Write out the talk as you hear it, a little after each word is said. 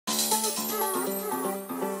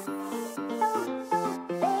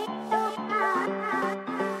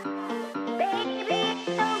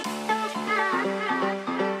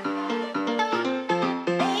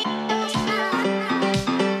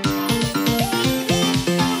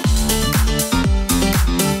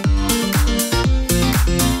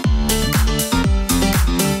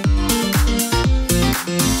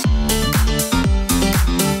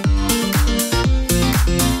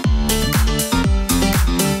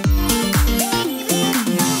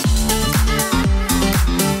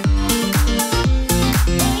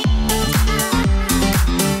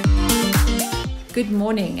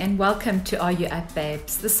morning and welcome to Are You Up,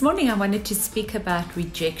 Babes? This morning I wanted to speak about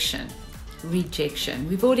rejection. Rejection.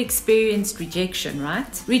 We've all experienced rejection,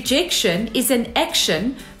 right? Rejection is an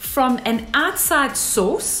action from an outside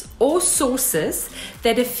source or sources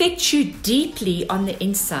that affect you deeply on the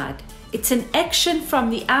inside. It's an action from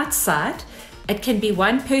the outside. It can be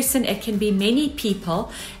one person, it can be many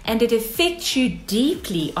people, and it affects you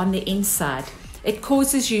deeply on the inside. It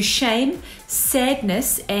causes you shame,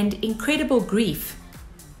 sadness, and incredible grief.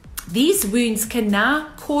 These wounds can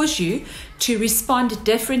now cause you to respond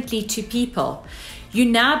differently to people. You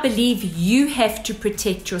now believe you have to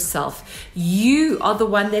protect yourself. You are the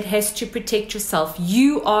one that has to protect yourself.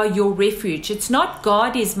 You are your refuge. It's not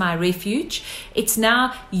God is my refuge. It's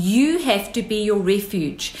now you have to be your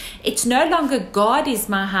refuge. It's no longer God is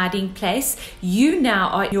my hiding place. You now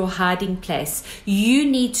are your hiding place. You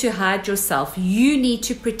need to hide yourself. You need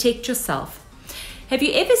to protect yourself. Have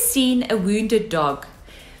you ever seen a wounded dog?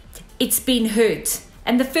 It's been hurt.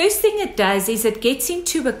 And the first thing it does is it gets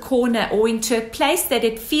into a corner or into a place that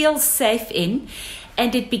it feels safe in,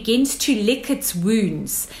 and it begins to lick its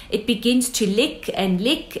wounds. It begins to lick and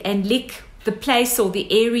lick and lick the place or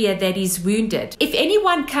the area that is wounded. If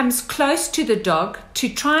anyone comes close to the dog to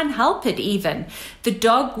try and help it even, the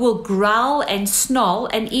dog will growl and snarl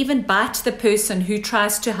and even bite the person who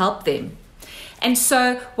tries to help them. And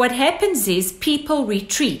so what happens is people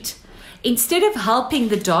retreat. Instead of helping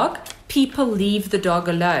the dog, people leave the dog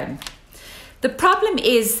alone. The problem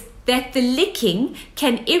is that the licking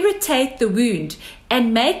can irritate the wound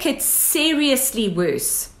and make it seriously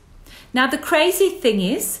worse. Now, the crazy thing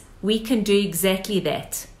is, we can do exactly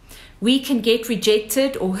that. We can get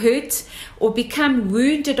rejected or hurt or become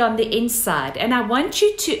wounded on the inside. And I want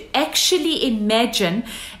you to actually imagine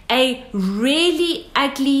a really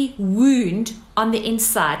ugly wound on the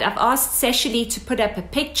inside. I've asked Sashali to put up a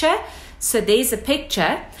picture. So there's a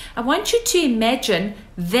picture. I want you to imagine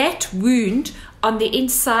that wound on the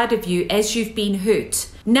inside of you as you've been hurt.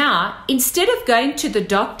 Now, instead of going to the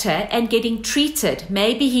doctor and getting treated,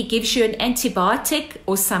 maybe he gives you an antibiotic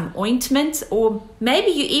or some ointment, or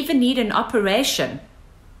maybe you even need an operation.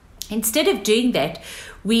 Instead of doing that,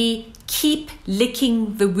 we keep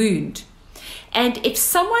licking the wound. And if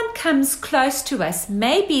someone comes close to us,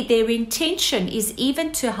 maybe their intention is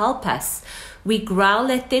even to help us. We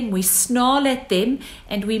growl at them, we snarl at them,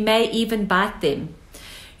 and we may even bite them.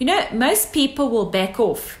 You know, most people will back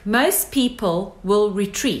off. Most people will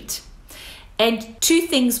retreat. And two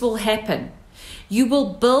things will happen. You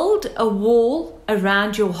will build a wall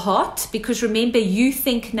around your heart, because remember, you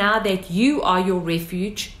think now that you are your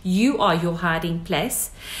refuge, you are your hiding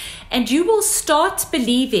place. And you will start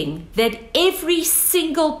believing that every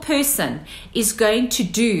single person is going to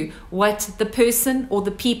do what the person or the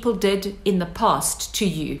people did in the past to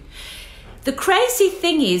you. The crazy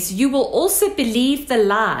thing is, you will also believe the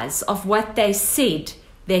lies of what they said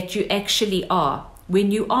that you actually are when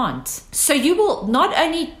you aren't. So you will not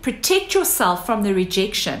only protect yourself from the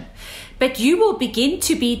rejection, but you will begin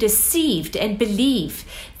to be deceived and believe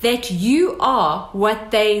that you are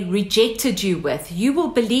what they rejected you with. You will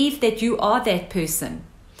believe that you are that person.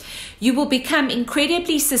 You will become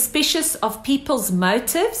incredibly suspicious of people's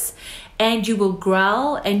motives, and you will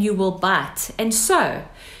growl and you will bite. And so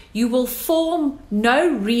you will form no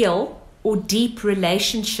real or deep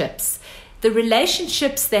relationships. The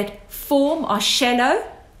relationships that form are shallow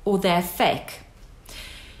or they're fake.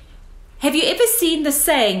 Have you ever seen the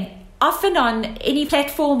saying, often on any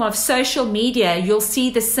platform of social media, you'll see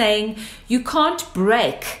the saying, you can't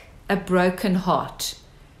break a broken heart.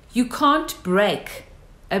 You can't break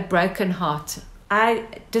a broken heart. I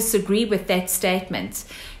disagree with that statement.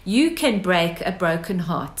 You can break a broken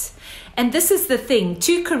heart. And this is the thing,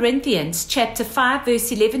 2 Corinthians chapter 5,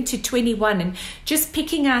 verse 11 to 21, and just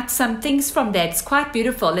picking out some things from that, it's quite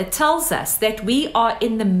beautiful. It tells us that we are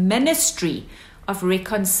in the ministry of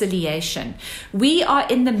reconciliation. We are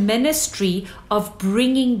in the ministry of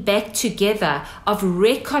bringing back together, of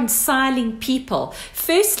reconciling people.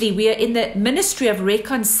 Firstly, we are in the ministry of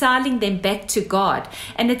reconciling them back to God.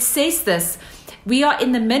 And it says this, we are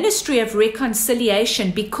in the ministry of reconciliation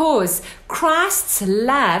because Christ's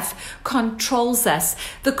love controls us.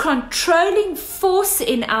 The controlling force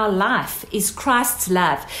in our life is Christ's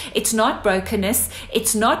love. It's not brokenness.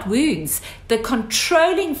 It's not wounds. The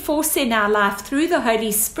controlling force in our life through the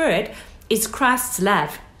Holy Spirit is Christ's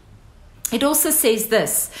love. It also says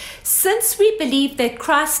this, since we believe that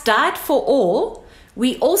Christ died for all,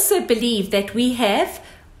 we also believe that we have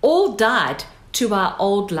all died to our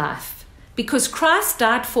old life. Because Christ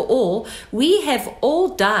died for all, we have all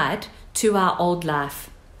died to our old life.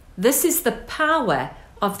 This is the power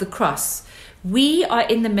of the cross. We are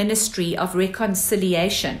in the ministry of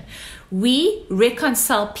reconciliation. We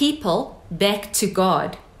reconcile people back to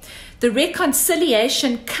God. The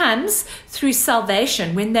reconciliation comes through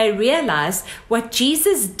salvation when they realize what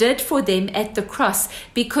Jesus did for them at the cross,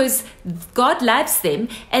 because God loves them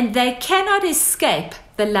and they cannot escape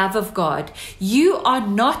the love of God. You are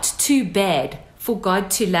not too bad for God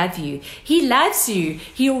to love you. He loves you.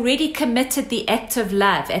 He already committed the act of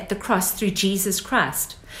love at the cross through Jesus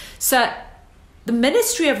Christ. So the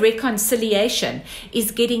ministry of reconciliation is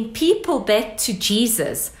getting people back to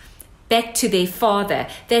Jesus, back to their Father,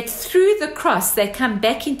 that through the cross they come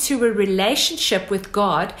back into a relationship with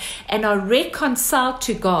God and are reconciled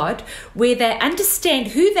to God, where they understand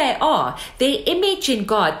who they are, their image in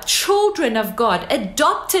God, children of God,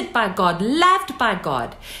 adopted by God, loved by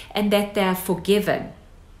God, and that they are forgiven.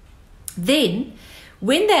 Then,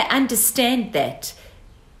 when they understand that,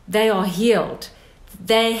 they are healed.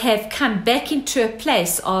 They have come back into a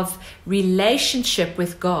place of relationship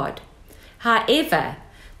with God. However,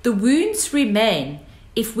 the wounds remain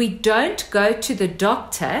if we don't go to the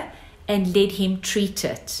doctor and let him treat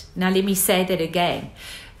it. Now let me say that again.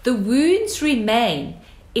 The wounds remain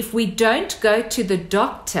if we don't go to the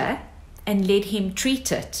doctor and let him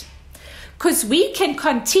treat it. Because we can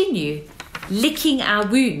continue licking our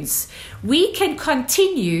wounds. We can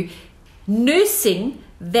continue nursing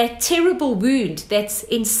that terrible wound that's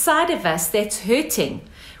inside of us that's hurting,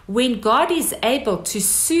 when God is able to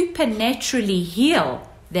supernaturally heal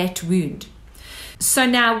that wound. So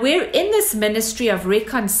now we're in this ministry of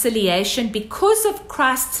reconciliation because of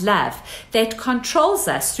Christ's love that controls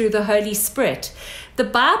us through the Holy Spirit. The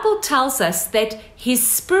Bible tells us that His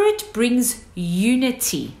Spirit brings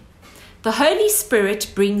unity. The Holy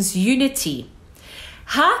Spirit brings unity.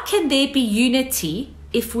 How can there be unity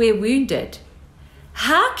if we're wounded?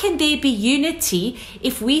 How can there be unity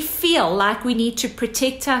if we feel like we need to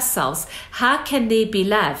protect ourselves? How can there be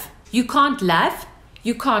love? You can't love.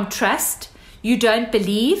 You can't trust. You don't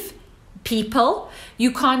believe people.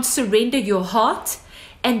 You can't surrender your heart.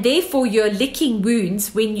 And therefore you're licking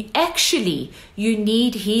wounds when you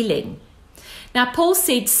need healing. Now Paul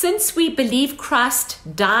said, since we believe Christ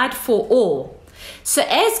died for all, so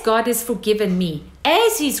as God has forgiven me,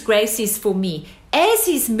 as His grace is for me, as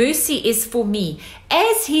His mercy is for me,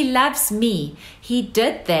 as He loves me, He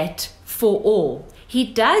did that for all. He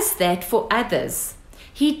does that for others.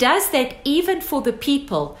 He does that even for the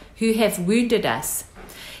people who have wounded us.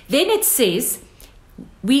 Then it says,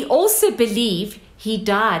 we also believe He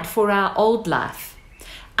died for our old life,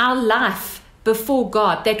 our life before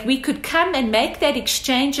God, that we could come and make that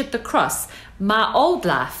exchange at the cross, my old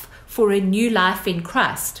life for a new life in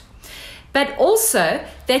Christ. But also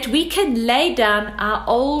that we can lay down our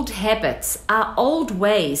old habits, our old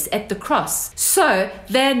ways at the cross. So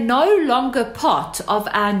they're no longer part of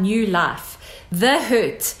our new life. The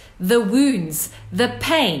hurt, the wounds, the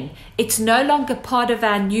pain, it's no longer part of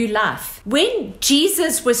our new life. When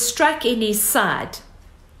Jesus was struck in His side,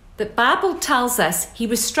 the Bible tells us He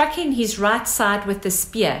was struck in His right side with a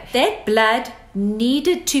spear. That blood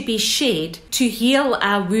needed to be shed to heal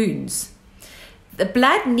our wounds. The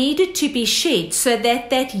blood needed to be shed so that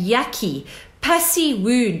that yucky, pussy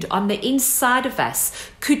wound on the inside of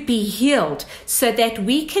us could be healed, so that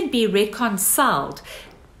we can be reconciled.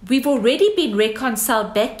 We've already been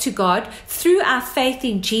reconciled back to God through our faith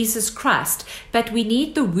in Jesus Christ, but we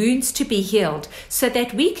need the wounds to be healed so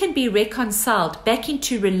that we can be reconciled back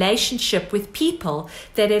into relationship with people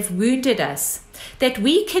that have wounded us, that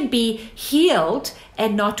we can be healed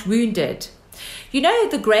and not wounded. You know,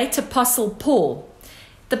 the great apostle Paul,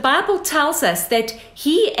 the Bible tells us that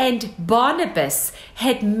he and Barnabas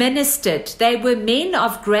had ministered. They were men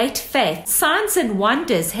of great faith. Signs and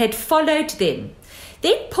wonders had followed them.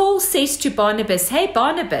 Then Paul says to Barnabas, hey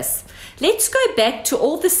Barnabas, let's go back to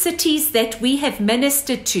all the cities that we have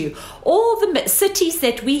ministered to, all the cities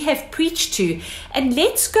that we have preached to, and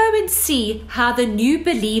let's go and see how the new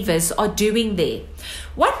believers are doing there.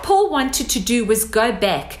 What Paul wanted to do was go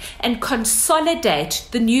back and consolidate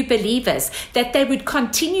the new believers, that they would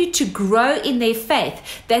continue to grow in their faith,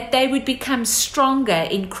 that they would become stronger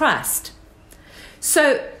in Christ.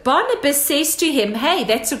 So Barnabas says to him, hey,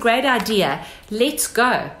 that's a great idea. Let's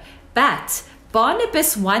go. But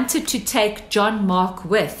Barnabas wanted to take John Mark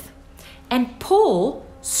with, and Paul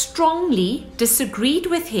strongly disagreed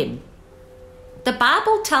with him. The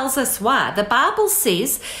Bible tells us why. The Bible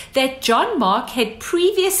says that John Mark had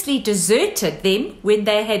previously deserted them when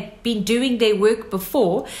they had been doing their work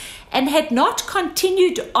before and had not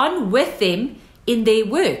continued on with them in their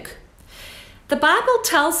work. The Bible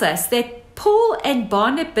tells us that Paul and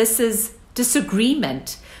Barnabas's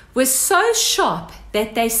disagreement was so sharp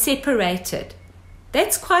that they separated.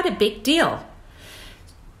 That's quite a big deal.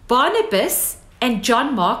 Barnabas and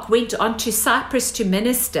John Mark went on to Cyprus to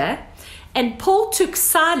minister, and Paul took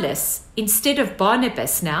Silas instead of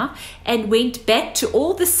Barnabas now and went back to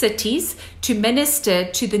all the cities to minister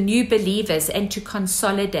to the new believers and to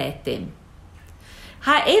consolidate them.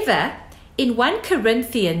 However, in 1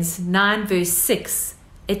 Corinthians 9 verse 6,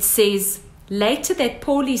 it says, later that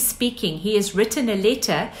Paul is speaking, he has written a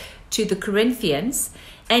letter to the Corinthians,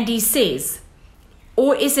 and he says,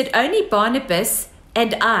 or is it only Barnabas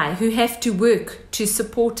and I who have to work to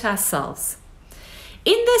support ourselves?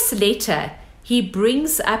 In this letter, he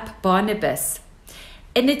brings up Barnabas,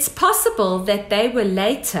 and it's possible that they were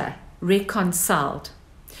later reconciled.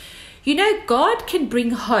 You know, God can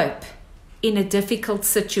bring hope in a difficult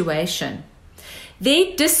situation.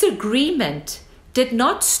 Their disagreement did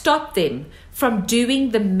not stop them from doing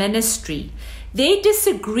the ministry. Their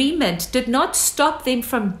disagreement did not stop them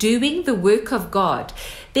from doing the work of God.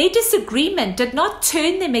 Their disagreement did not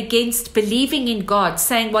turn them against believing in God,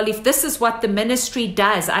 saying, well, if this is what the ministry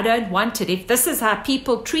does, I don't want it. If this is how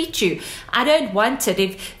people treat you, I don't want it.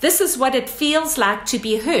 If this is what it feels like to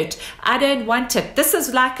be hurt, I don't want it. This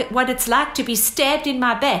is like what it's like to be stabbed in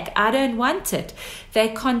my back, I don't want it. They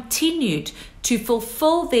continued to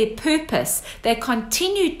fulfill their purpose. They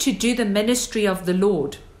continued to do the ministry of the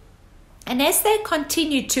Lord. And as they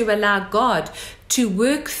continued to allow God to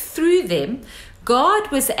work through them,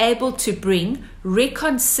 God was able to bring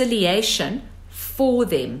reconciliation for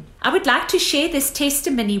them. I would like to share this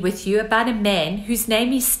testimony with you about a man whose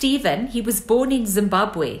name is Stephen. He was born in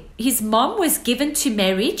Zimbabwe. His mom was given to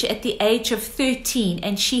marriage at the age of 13,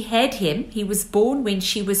 and she had him. He was born when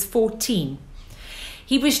she was 14.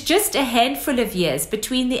 He was just a handful of years,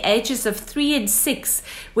 between the ages of 3 and 6,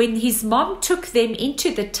 when his mom took them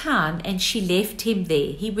into the town and she left him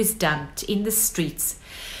there. He was dumped in the streets.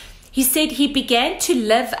 He said he began to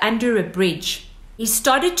live under a bridge. He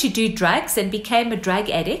started to do drugs and became a drug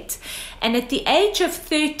addict. And at the age of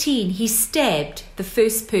 13, he stabbed the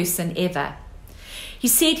first person ever. He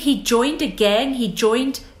said he joined a gang. He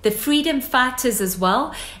joined the freedom fighters as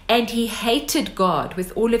well. And he hated God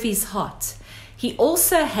with all of his heart. He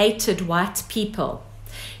also hated white people.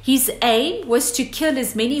 His aim was to kill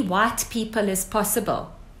as many white people as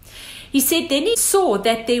possible. He said then he saw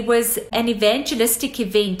that there was an evangelistic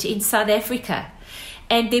event in South Africa,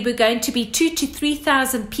 and there were going to be 2,000 to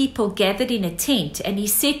 3,000 people gathered in a tent. And he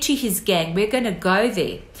said to his gang, we're going to go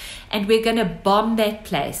there and we're going to bomb that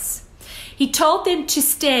place. He told them to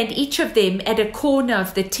stand, each of them, at a corner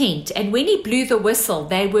of the tent. And when he blew the whistle,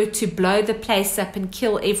 they were to blow the place up and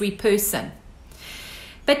kill every person.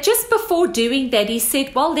 But just before doing that, he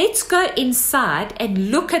said, well, let's go inside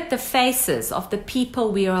and look at the faces of the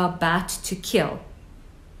people we are about to kill.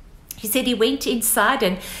 He said he went inside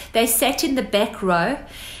and they sat in the back row,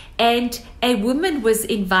 and a woman was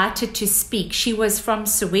invited to speak. She was from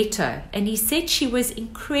Soweto, and he said she was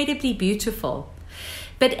incredibly beautiful.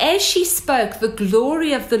 But as she spoke, the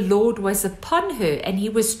glory of the Lord was upon her, and he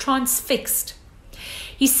was transfixed.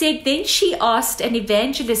 He said then she asked an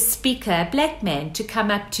evangelist speaker, a black man, to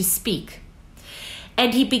come up to speak.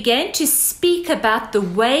 And he began to speak about the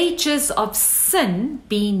wages of sin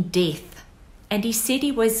being death. And he said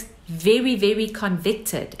he was very, very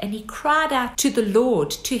convicted. And he cried out to the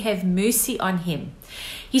Lord to have mercy on him.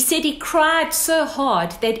 He said he cried so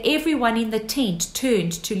hard that everyone in the tent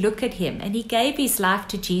turned to look at him. And he gave his life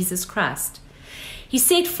to Jesus Christ. He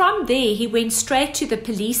said from there he went straight to the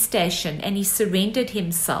police station and he surrendered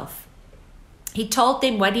himself. He told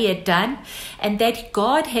them what he had done and that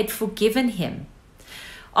God had forgiven him.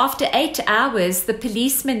 After 8 hours, the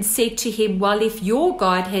policeman said to him, well, if your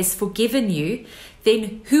God has forgiven you,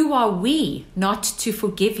 then who are we not to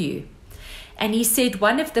forgive you? And he said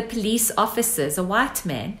one of the police officers, a white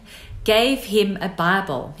man, gave him a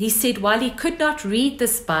Bible. He said while he could not read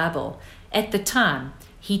this Bible at the time,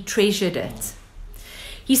 he treasured it.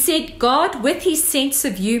 He said God, with his sense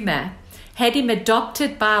of humor, had him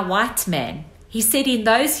adopted by a white man. He said in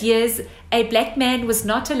those years, a black man was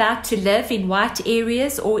not allowed to live in white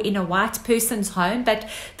areas or in a white person's home, but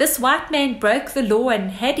this white man broke the law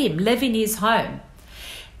and had him live in his home.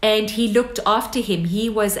 And he looked after him. He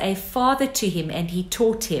was a father to him and he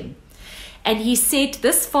taught him. And he said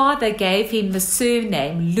this father gave him the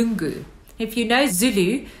surname Lungu. If you know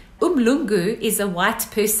Zulu, Lungu is a white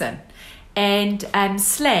person. And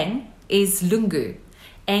slang is Lungu,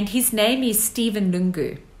 and his name is Stephen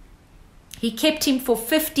Lungu. He kept him for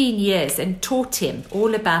 15 years and taught him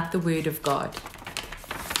all about the Word of God.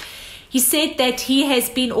 He said that he has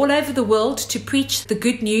been all over the world to preach the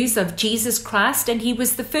good news of Jesus Christ, and he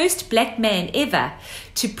was the first black man ever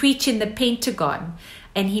to preach in the Pentagon,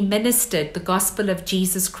 and he ministered the gospel of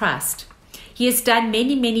Jesus Christ. He has done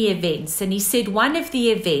many, many events, and he said one of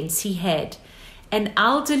the events he had, an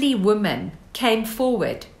elderly woman came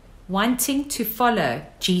forward wanting to follow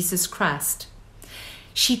Jesus Christ.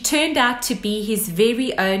 She turned out to be his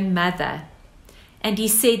very own mother, and he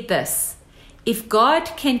said this: if God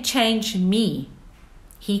can change me,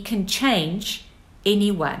 he can change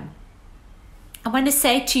anyone. I want to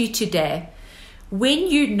say to you today, when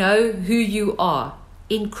you know who you are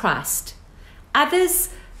in Christ, others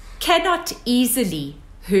cannot easily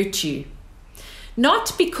hurt you.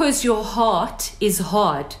 Not because your heart is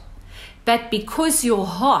hard, but because your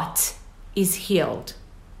heart is healed.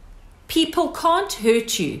 People can't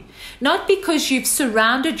hurt you, not because you've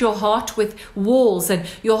surrounded your heart with walls and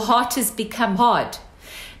your heart has become hard,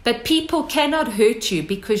 but people cannot hurt you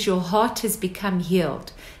because your heart has become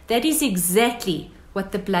healed. That is exactly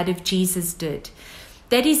what the blood of Jesus did.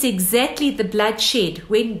 That is exactly the blood shed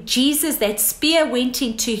when Jesus, that spear went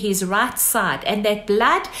into his right side, and that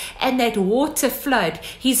blood and that water flowed,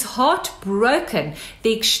 his heart broken,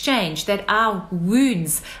 the exchange that our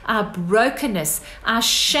wounds, our brokenness, our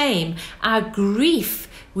shame, our grief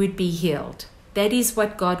would be healed. That is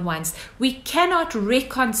what God wants. We cannot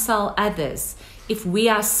reconcile others if we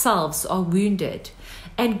ourselves are wounded.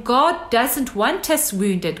 And God doesn't want us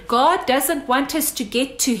wounded. God doesn't want us to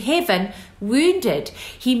get to heaven wounded.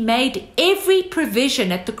 He made every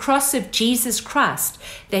provision at the cross of Jesus Christ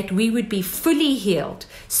that we would be fully healed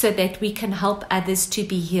so that we can help others to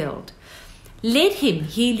be healed. Let him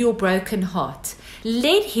heal your broken heart.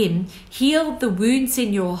 Let him heal the wounds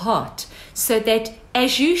in your heart so that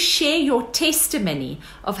as you share your testimony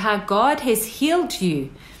of how God has healed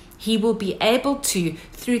you, he will be able to,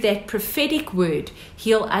 through that prophetic word,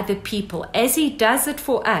 heal other people. As he does it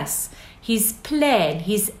for us, his plan,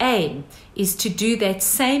 his aim is to do that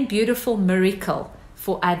same beautiful miracle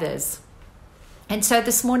for others. And so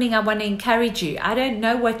this morning I want to encourage you. I don't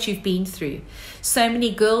know what you've been through. So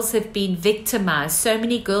many girls have been victimized. So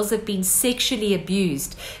many girls have been sexually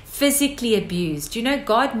abused, physically abused. You know,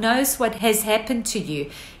 God knows what has happened to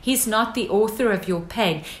you. He's not the author of your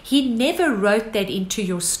pain. He never wrote that into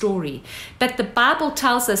your story. But the Bible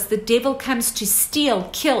tells us the devil comes to steal,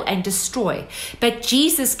 kill, and destroy. But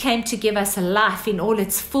Jesus came to give us a life in all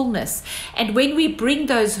its fullness. And when we bring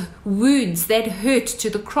those wounds, that hurt, to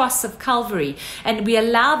the cross of Calvary, and we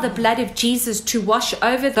allow the blood of Jesus to wash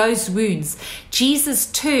over those wounds,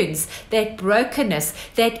 Jesus turns that brokenness,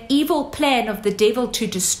 that evil plan of the devil to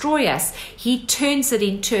destroy us, he turns it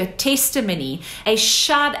into a testimony, a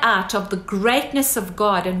shout out of the greatness of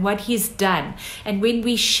God and what he's done. And when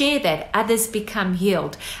we share that, others become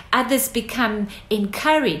healed. Others become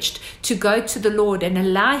encouraged to go to the Lord and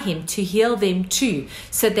allow him to heal them too,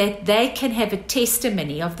 so that they can have a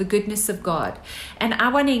testimony of the goodness of God. And I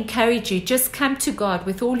want to encourage you, just come to God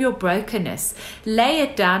with all your brokenness, lay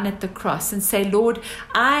it down at the cross and say, Lord,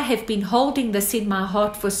 I have been holding this in my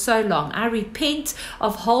heart for so long. I repent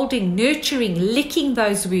of holding, nurturing, licking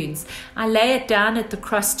those wounds. I lay it down at the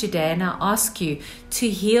cross today, and I ask you to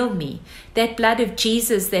heal me. That blood of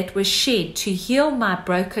Jesus that was shed to heal my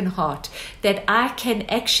broken heart, that I can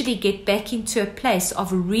actually get back into a place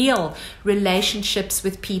of real relationships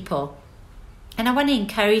with people. And I want to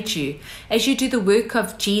encourage you, as you do the work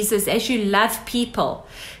of Jesus, as you love people,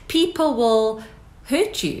 people will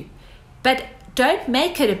hurt you, but don't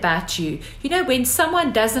make it about you. You know, when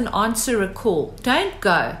someone doesn't answer a call, don't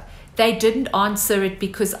go, they didn't answer it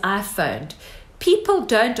because I phoned. People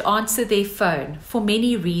don't answer their phone for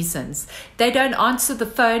many reasons. They don't answer the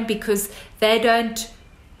phone because they don't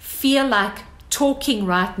feel like talking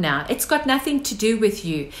right now. It's got nothing to do with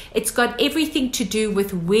you. It's got everything to do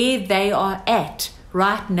with where they are at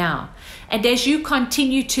right now. And as you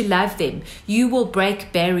continue to love them, you will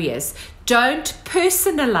break barriers. Don't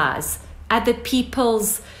personalize other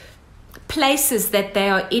people's places that they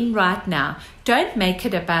are in right now. Don't make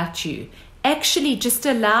it about you. Actually, just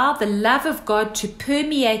allow the love of God to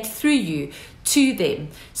permeate through you to them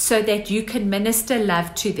so that you can minister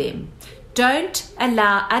love to them. Don't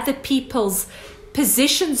allow other people's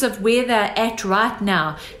positions of where they're at right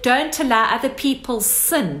now. Don't allow other people's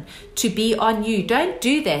sin to be on you. Don't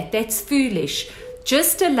do that. That's foolish.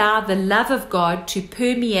 Just allow the love of God to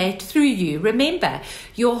permeate through you. Remember,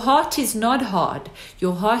 your heart is not hard.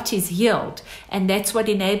 Your heart is healed. And that's what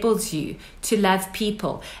enables you to love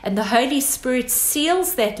people. And the Holy Spirit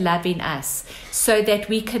seals that love in us so that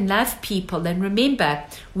we can love people. And remember,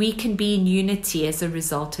 we can be in unity as a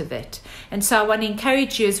result of it. And so I want to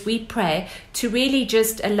encourage you as we pray to really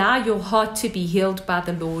just allow your heart to be healed by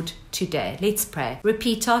the Lord today. Let's pray.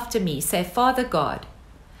 Repeat after me. Say, Father God,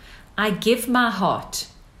 I give my heart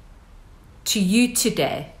to you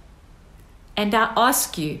today, and I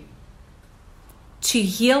ask you to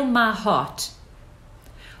heal my heart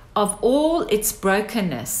of all its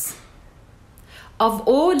brokenness, of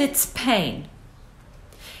all its pain,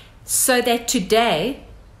 so that today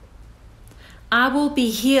I will be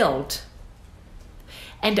healed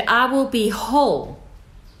and I will be whole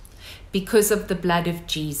because of the blood of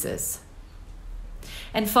Jesus.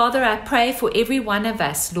 And Father, I pray for every one of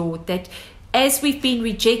us, Lord, that as we've been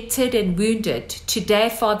rejected and wounded, today,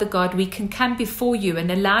 Father God, we can come before you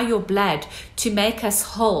and allow your blood to make us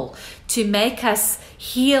whole, to make us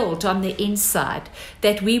healed on the inside,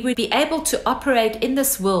 that we would be able to operate in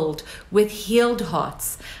this world with healed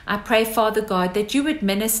hearts. I pray, Father God, that you would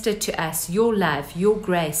minister to us your love, your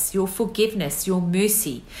grace, your forgiveness, your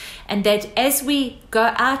mercy, and that as we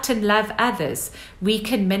go out and love others, we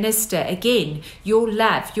can minister again your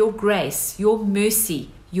love, your grace, your mercy,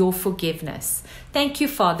 your forgiveness. Thank you,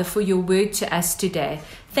 Father, for your word to us today.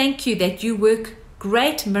 Thank you that you work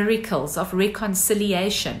great miracles of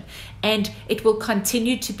reconciliation, and it will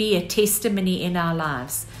continue to be a testimony in our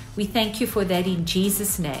lives. We thank you for that in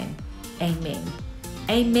Jesus' name. Amen.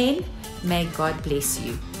 Amen. May God bless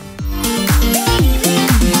you.